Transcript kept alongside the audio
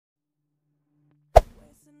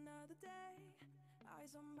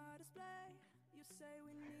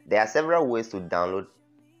There are several ways to download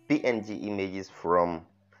PNG images from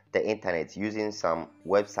the internet using some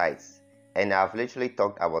websites, and I've literally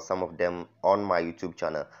talked about some of them on my YouTube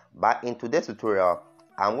channel. But in today's tutorial,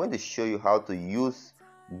 I'm going to show you how to use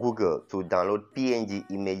Google to download PNG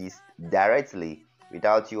images directly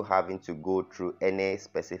without you having to go through any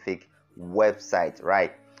specific website,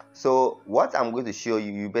 right? So what I'm going to show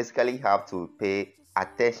you, you basically have to pay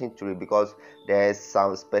attention to it, because there's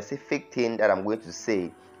some specific thing that I'm going to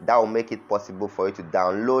say that will make it possible for you to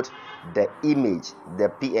download the image,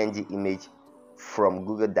 the PNG image, from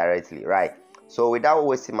Google directly, right? So without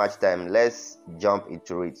wasting much time, let's jump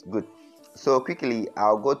into it. Good. So quickly,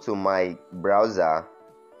 I'll go to my browser,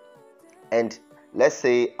 and let's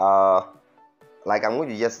say like I'm going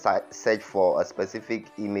to just search for a specific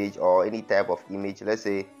image or any type of image. Let's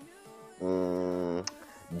say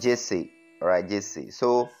𝒂𝒊𝒙, right? 𝒂𝒊𝒙.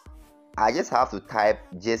 So I just have to type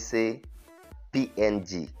𝒂𝒊𝒙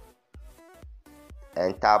PNG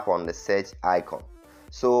and tap on the search icon.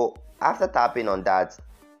 So after tapping on that,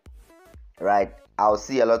 right, I'll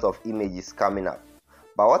see a lot of images coming up.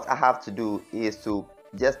 But what I have to do is to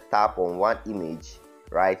just tap on one image,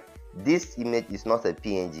 right? This image is not a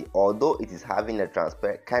PNG, although it is having a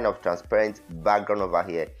transparent background over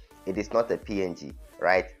here. It is not a PNG,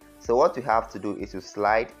 right? So what we have to do is to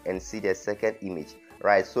slide and see the second image,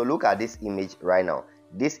 right? So look at this image right now.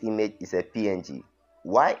 This image is a PNG.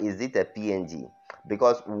 Why is it a PNG?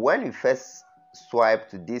 Because when you first swipe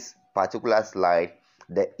to this particular slide,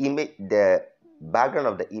 the background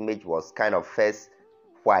of the image was kind of first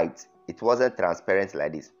white. It wasn't transparent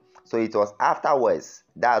like this. So it was afterwards,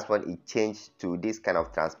 that's when it changed to this kind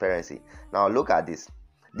of transparency. Now look at this.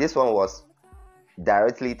 This one was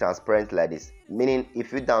directly transparent like this, meaning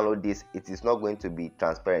if you download this, it is not going to be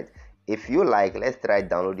transparent. If you like, let's try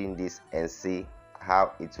downloading this and see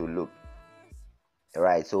how it will look.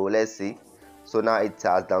 Right, so let's see. So now it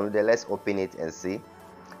has downloaded. Let's open it and see.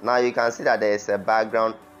 Now you can see that there is a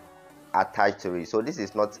background attached to it, so this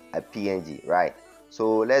is not a PNG, right?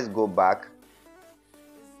 So let's go back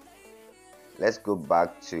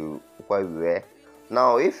to where we were.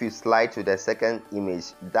 Now if you slide to the second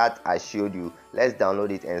image that I showed you, let's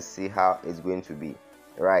download it and see how it's going to be,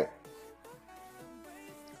 right?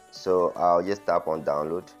 So I'll just tap on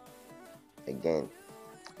download again.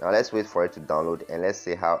 Now let's wait for it to download and let's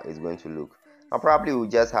see how it's going to look. Now probably we'll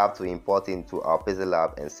just have to import it into our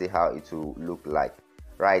PixelLab and see how it will look like,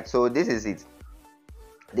 right? So this is it.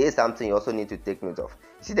 This is something you also need to take note of.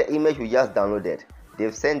 See the image we just downloaded.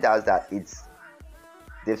 They've sent us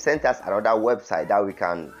another website that we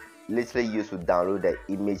can literally use to download the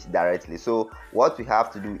image directly. So what we have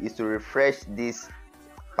to do is to refresh this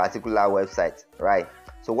particular website, right?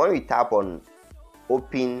 So when we tap on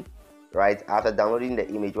open, right, after downloading the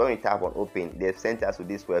image, when we tap on open, they've sent us to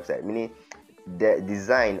this website, meaning the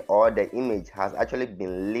design or the image has actually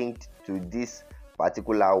been linked to this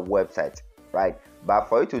particular website, right? But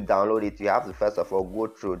for you to download it, you have to first of all go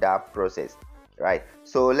through that process, right?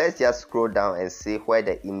 So let's just scroll down and see where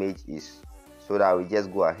the image is, so that we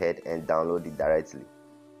just go ahead and download it directly.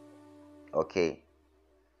 Okay,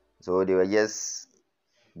 so they were just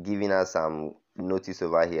giving us some notice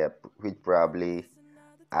over here, which probably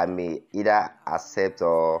I may either accept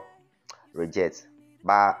or reject.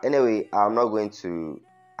 But anyway, I'm not going to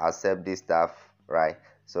accept this stuff, right?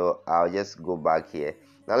 So I'll just go back here.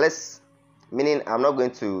 Now meaning I'm not going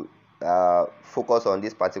to focus on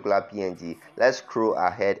this particular PNG. Let's scroll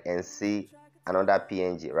ahead and see another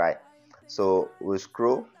PNG, right? So we'll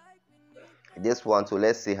scroll this one, so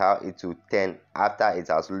let's see how it will turn after it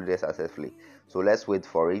has loaded successfully. So let's wait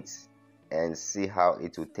for it and see how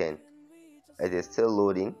it will turn. It is still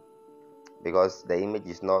loading because the image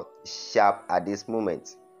is not sharp at this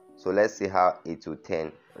moment. So let's see how it will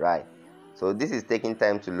turn, right? So this is taking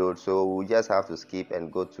time to load, so we'll just have to skip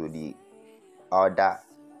and go to the other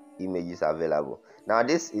images available. Now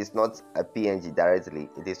this is not a PNG directly.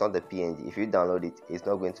 It is not a PNG. If you download it, it's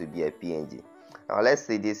not going to be a PNG. Now let's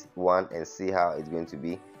see this one and see how it's going to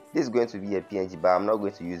be. This is going to be a PNG, but I'm not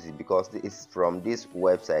going to use it because this is from this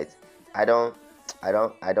website. I don't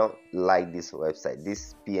like this website,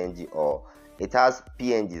 this PNG, or it has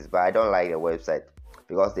PNGs, but I don't like the website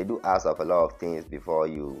because they do ask of a lot of things before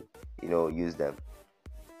you use them.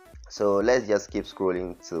 So let's just keep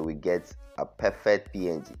scrolling till we get a perfect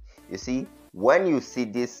PNG. You see, when you see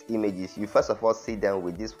these images, you first of all see them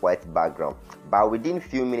with this white background, but within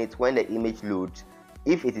few minutes when the image loads,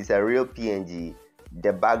 if it is a real PNG,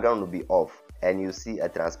 the background will be off and you see a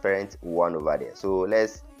transparent one over there. So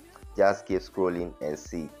let's just keep scrolling and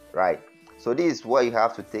see, right? So this is where you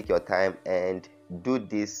have to take your time and do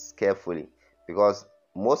this carefully, because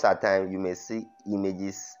most of the time you may see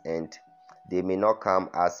images and they may not come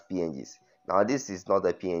as PNGs. Now this is not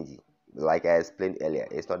a PNG, like I explained earlier,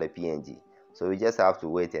 it's not a PNG. So we just have to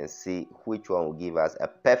wait and see which one will give us a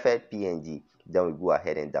perfect PNG, then we go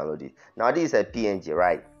ahead and download it. Now this is a PNG,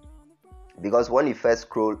 right? Because when you first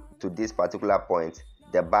scroll to this particular point,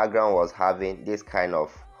 the background was having this kind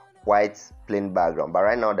of white plain background, but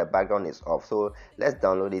right now the background is off. So let's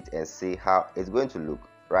download it and see how it's going to look,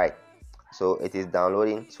 right? So it is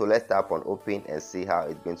downloading, so let's tap on open and see how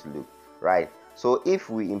it's going to look, right? So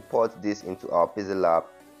if we import this into our Pixel Lab,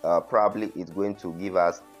 probably it's going to give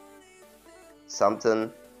us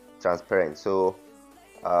something transparent. So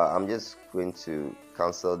I'm just going to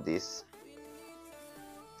cancel this.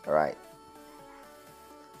 All right,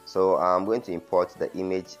 so I'm going to import the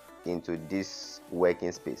image into this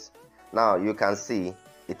working space. Now you can see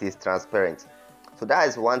it is transparent. So that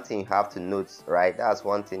is one thing you have to note, right? That's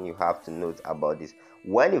one thing you have to note about this.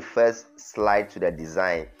 When you first slide to the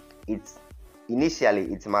design,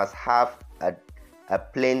 initially it must have a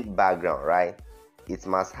plain background, right? It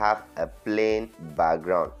must have a plain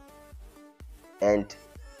background, and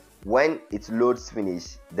when it loads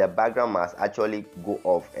finish, the background must actually go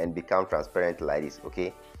off and become transparent like this.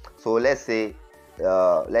 Okay, so let's say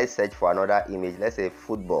let's search for another image, let's say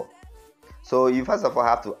football. So you first of all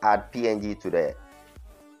have to add PNG to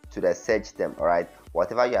the search term. All right,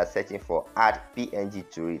 whatever you are searching for, add PNG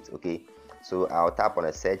to it. Okay, so I'll tap on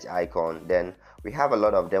a search icon, then we have a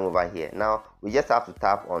lot of them over here. Now we just have to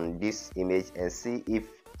tap on this image and see if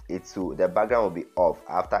the background will be off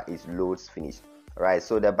after it loads finish. Right,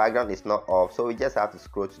 so the background is not off, so we just have to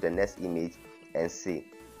scroll to the next image and see.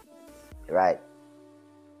 Right,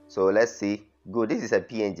 so let's see. Good, this is a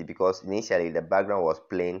PNG because initially the background was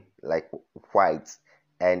plain like white,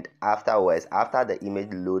 and afterwards, after the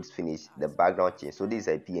image loads finish, the background changed. So this is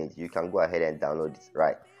a PNG. You can go ahead and download it.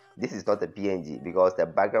 Right, this is not a PNG because the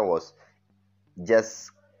background was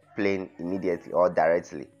just plain immediately or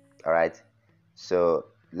directly. All right, so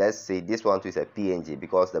let's see, this one too is a PNG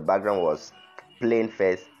because the background was plain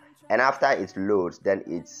first, and after it loads, then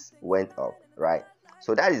it went up, right?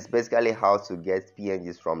 So that is basically how to get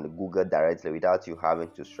PNGs from the Google directly without you having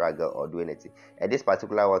to struggle or do anything. And this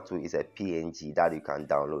particular one too is a PNG that you can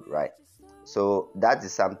download, right? So that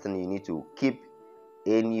is something you need to keep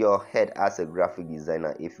in your head as a graphic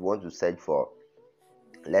designer. If you want to search for,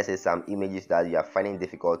 let's say, some images that you are finding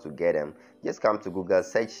difficult to get them, just come to Google,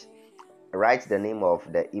 search, write the name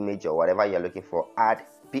of the image or whatever you're looking for, add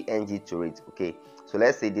PNG to it. Okay, so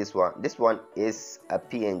let's say this one is a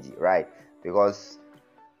PNG, right? Because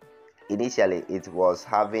initially it was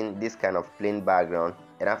having this kind of plain background,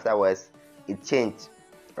 and afterwards it changed,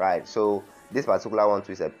 right? So this particular one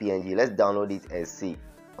too is a PNG. Let's download it and see.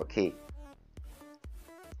 Okay,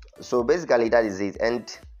 so basically that is it,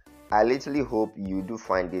 and I literally hope you do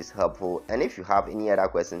find this helpful. And if you have any other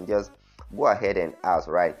question, just go ahead and ask,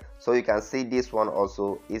 right? So you can see this one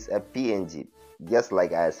also is a PNG, just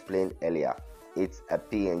like I explained earlier. It's a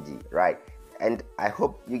PNG, right? And I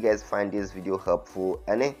hope you guys find this video helpful,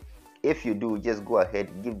 and if you do, just go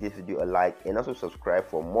ahead, give this video a like, and also subscribe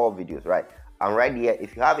for more videos, right? And right here,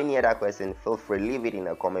 if you have any other question, feel free, leave it in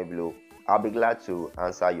a comment below. I'll be glad to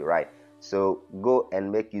answer you, right? So go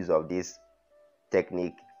and make use of this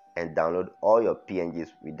technique and download all your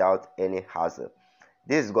PNGs without any hassle.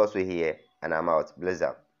 This is 𝑑𝒊𝒙𝒆𝒍𝒂𝒃 here, and I'm out. Bless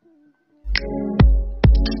up.